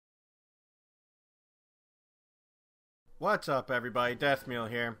What's up everybody,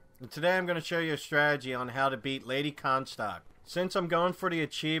 Deathmeal here, and today I'm going to show you a strategy on how to beat Lady Comstock. Since I'm going for the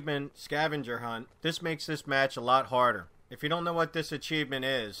achievement Scavenger Hunt, this makes this match a lot harder. If you don't know what this achievement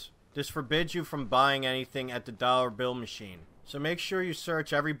is, this forbids you from buying anything at the dollar bill machine. So make sure you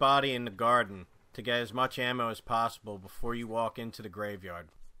search every body in the garden to get as much ammo as possible before you walk into the graveyard.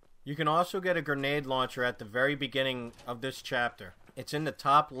 You can also get a grenade launcher at the very beginning of this chapter. It's in the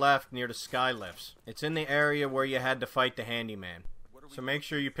top left near the sky lifts. It's in the area where you had to fight the handyman. So make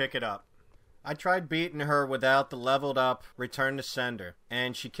sure you pick it up. I tried beating her without the leveled up return to sender,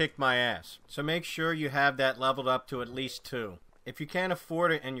 and she kicked my ass. So make sure you have that leveled up to at least 2. If you can't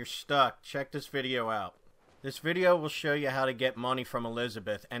afford it and you're stuck, check this video out. This video will show you how to get money from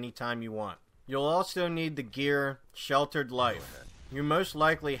Elizabeth anytime you want. You'll also need the gear Sheltered Life. You most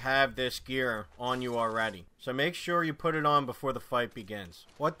likely have this gear on you already, so make sure you put it on before the fight begins.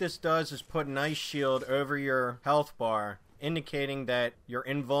 What this does is put an ice shield over your health bar, indicating that you're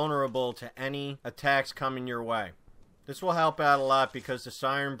invulnerable to any attacks coming your way. This will help out a lot because the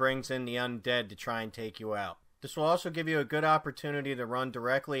siren brings in the undead to try and take you out. This will also give you a good opportunity to run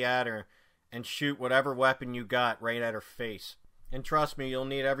directly at her and shoot whatever weapon you got right at her face. And trust me, you'll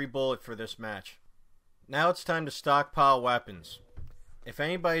need every bullet for this match. Now it's time to stockpile weapons. If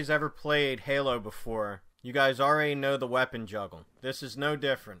anybody's ever played Halo before, you guys already know the weapon juggle. This is no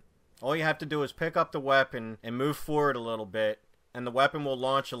different. All you have to do is pick up the weapon and move forward a little bit, and the weapon will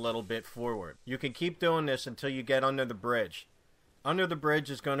launch a little bit forward. You can keep doing this until you get under the bridge. Under the bridge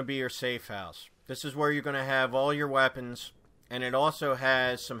is going to be your safe house. This is where you're going to have all your weapons, and it also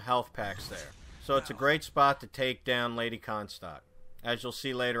has some health packs there. So it's a great spot to take down Lady Comstock, as you'll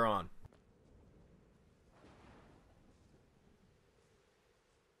see later on.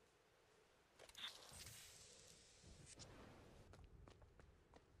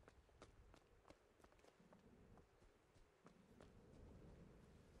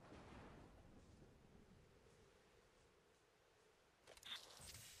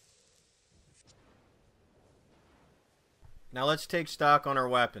 Now let's take stock on our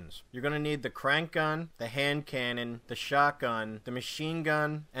weapons. You're going to need the crank gun, the hand cannon, the shotgun, the machine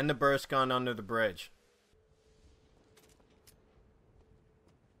gun, and the burst gun under the bridge.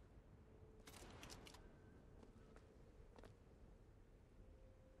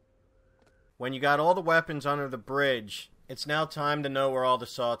 When you got all the weapons under the bridge, it's now time to know where all the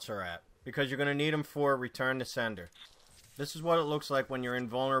salts are at, because you're going to need them for return to sender. This is what it looks like when you're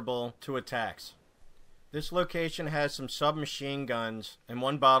invulnerable to attacks. This location has some submachine guns and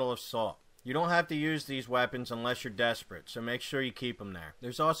 1 bottle of salt. You don't have to use these weapons unless you're desperate, so make sure you keep them there.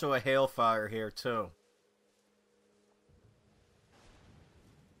 There's also a hailfire here too.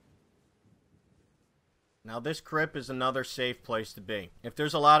 Now this crypt is another safe place to be. If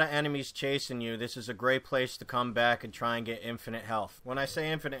there's a lot of enemies chasing you, this is a great place to come back and try and get infinite health. When I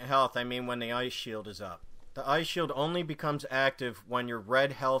say infinite health, I mean when the ice shield is up. The ice shield only becomes active when your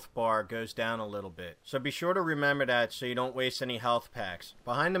red health bar goes down a little bit. So be sure to remember that so you don't waste any health packs.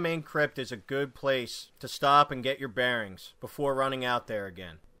 Behind the main crypt is a good place to stop and get your bearings before running out there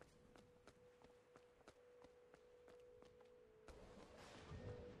again.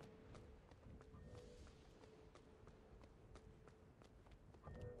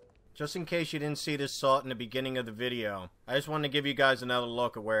 Just in case you didn't see this salt in the beginning of the video, I just wanted to give you guys another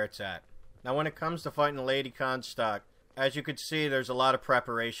look at where it's at. Now when it comes to fighting Lady Comstock, as you can see there's a lot of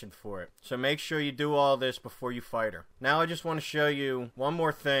preparation for it. So make sure you do all this before you fight her. Now I just want to show you one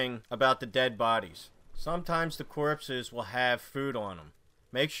more thing about the dead bodies. Sometimes the corpses will have food on them.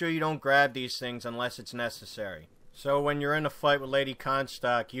 Make sure you don't grab these things unless it's necessary. So when you're in a fight with Lady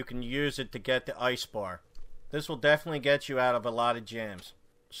Comstock, you can use it to get the ice bar. This will definitely get you out of a lot of jams.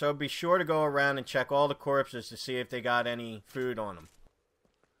 So be sure to go around and check all the corpses to see if they got any food on them.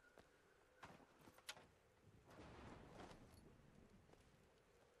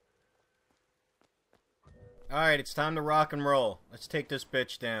 Alright, it's time to rock and roll. Let's take this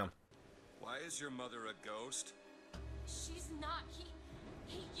bitch down. Why is your mother a ghost? She's not.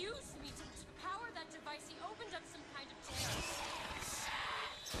 He used me to power that device. He opened up some kind of channel.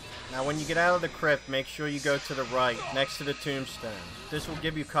 Now when you get out of the crypt, make sure you go to the right, next to the tombstones. This will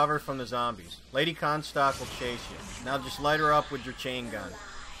give you cover from the zombies. Lady Comstock will chase you. Now just light her up with your chain gun.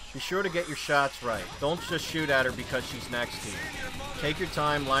 Be sure to get your shots right. Don't just shoot at her because she's next to you. Take your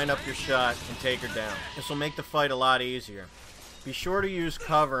time, line up your shot, and take her down. This will make the fight a lot easier. Be sure to use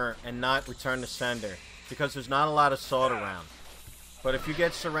cover and not return to sender, because there's not a lot of salt around. But if you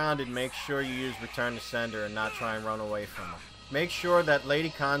get surrounded, make sure you use return to sender and not try and run away from her. Make sure that Lady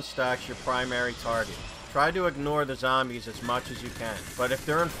Comstock's your primary target. Try to ignore the zombies as much as you can, but if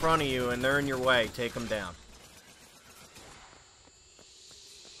they're in front of you and they're in your way, take them down.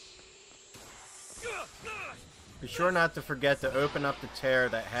 Be sure not to forget to open up the tear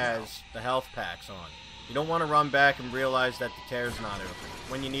that has the health packs on. You don't want to run back and realize that the tear's not open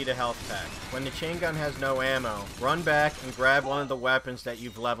when you need a health pack. When the chain gun has no ammo, run back and grab one of the weapons that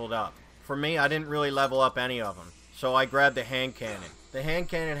you've leveled up. For me, I didn't really level up any of them, so I grabbed the hand cannon. The hand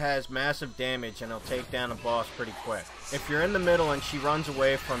cannon has massive damage and it'll take down a boss pretty quick. If you're in the middle and she runs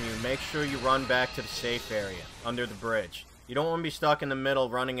away from you, make sure you run back to the safe area, under the bridge. You don't want to be stuck in the middle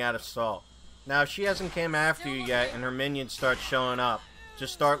running out of salt. Now, if she hasn't came after you yet and her minions start showing up,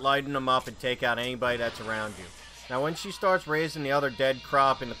 just start lighting them up and take out anybody that's around you. Now, when she starts raising the other dead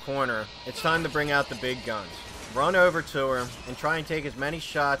crop in the corner, it's time to bring out the big guns. Run over to her and try and take as many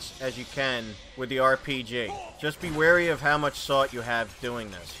shots as you can with the RPG. Just be wary of how much salt you have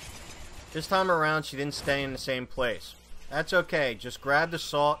doing this. This time around, she didn't stay in the same place. That's okay, just grab the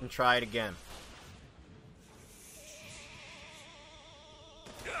salt and try it again.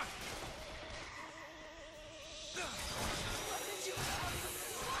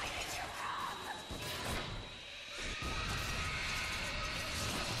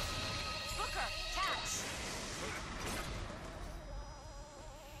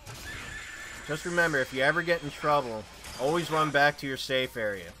 Just remember, if you ever get in trouble, always run back to your safe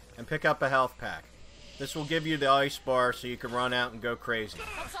area and pick up a health pack. This will give you the ice bar so you can run out and go crazy.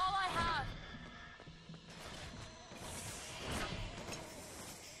 That's all I have.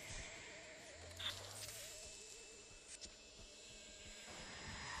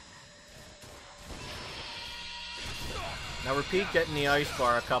 Now repeat getting the ice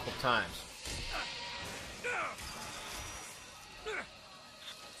bar a couple times.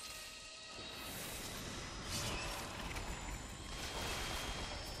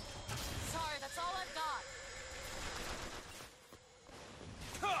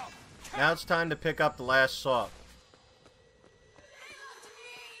 Now it's time to pick up the last salt.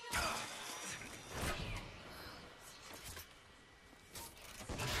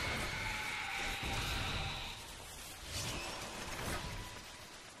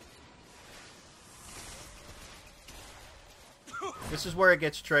 This is where it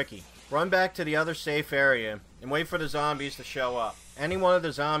gets tricky. Run back to the other safe area and wait for the zombies to show up. Any one of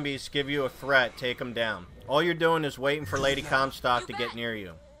the zombies give you a threat, take them down. All you're doing is waiting for Lady Comstock to get near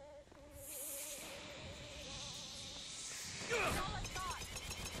you.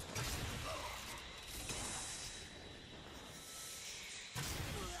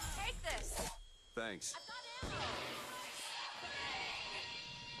 Thanks.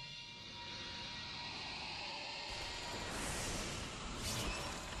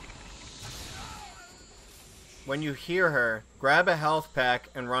 When you hear her, grab a health pack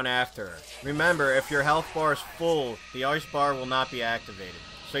and run after her. Remember, if your health bar is full, the ice bar will not be activated.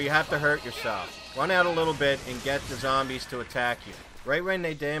 So you have to hurt yourself. Run out a little bit and get the zombies to attack you. Right when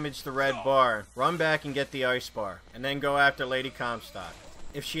they damage the red bar, run back and get the ice bar, and then go after Lady Comstock.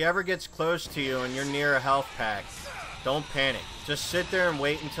 If she ever gets close to you and you're near a health pack, don't panic. Just sit there and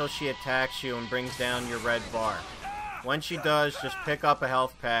wait until she attacks you and brings down your red bar. When she does, just pick up a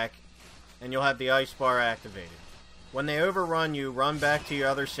health pack and you'll have the ice bar activated. When they overrun you, run back to your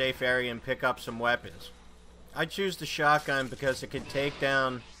other safe area and pick up some weapons. I choose the shotgun because it can take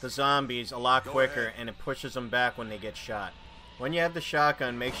down the zombies a lot quicker and it pushes them back when they get shot. When you have the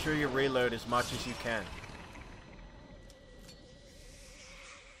shotgun, make sure you reload as much as you can.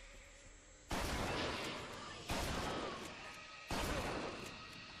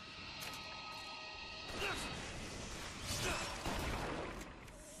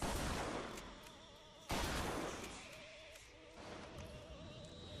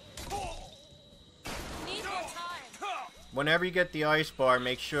 Whenever you get the ice bar,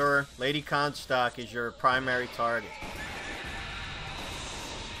 make sure Lady Comstock is your primary target.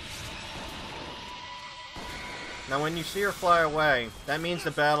 Now when you see her fly away, that means the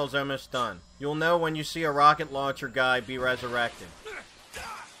battle's almost done. You'll know when you see a rocket launcher guy be resurrected.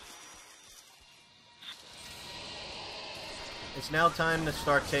 It's now time to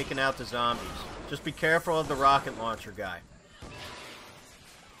start taking out the zombies. Just be careful of the rocket launcher guy.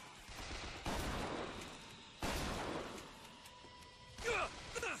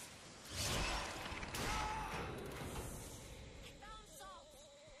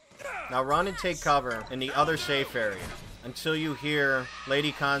 Now run and take cover in the other safe area until you hear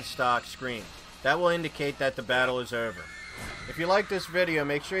Lady Comstock scream. That will indicate that the battle is over. If you like this video,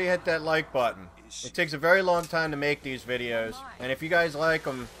 make sure you hit that like button. It takes a very long time to make these videos, and if you guys like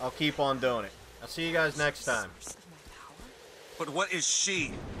them, I'll keep on doing it. I'll see you guys next time. But what is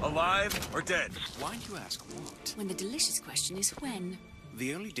she? Alive or dead? Why do you ask what? When the delicious question is when.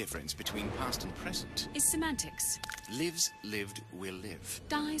 The only difference between past and present Is semantics. lives, lived, will live.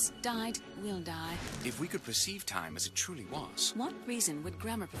 Dies, died, will die. If we could perceive time as it truly was, What reason would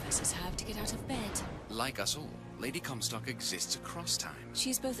grammar professors have to get out of bed? like us all, Lady Comstock exists across time.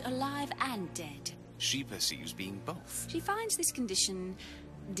 She is both alive and dead. She perceives being both. She finds this condition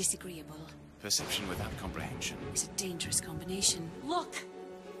disagreeable. Perception without comprehension. It's a dangerous combination. Look!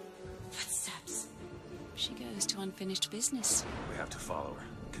 Footsteps. She goes to unfinished business. We have to follow her.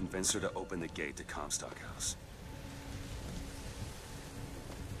 Convince her to open the gate to Comstock House.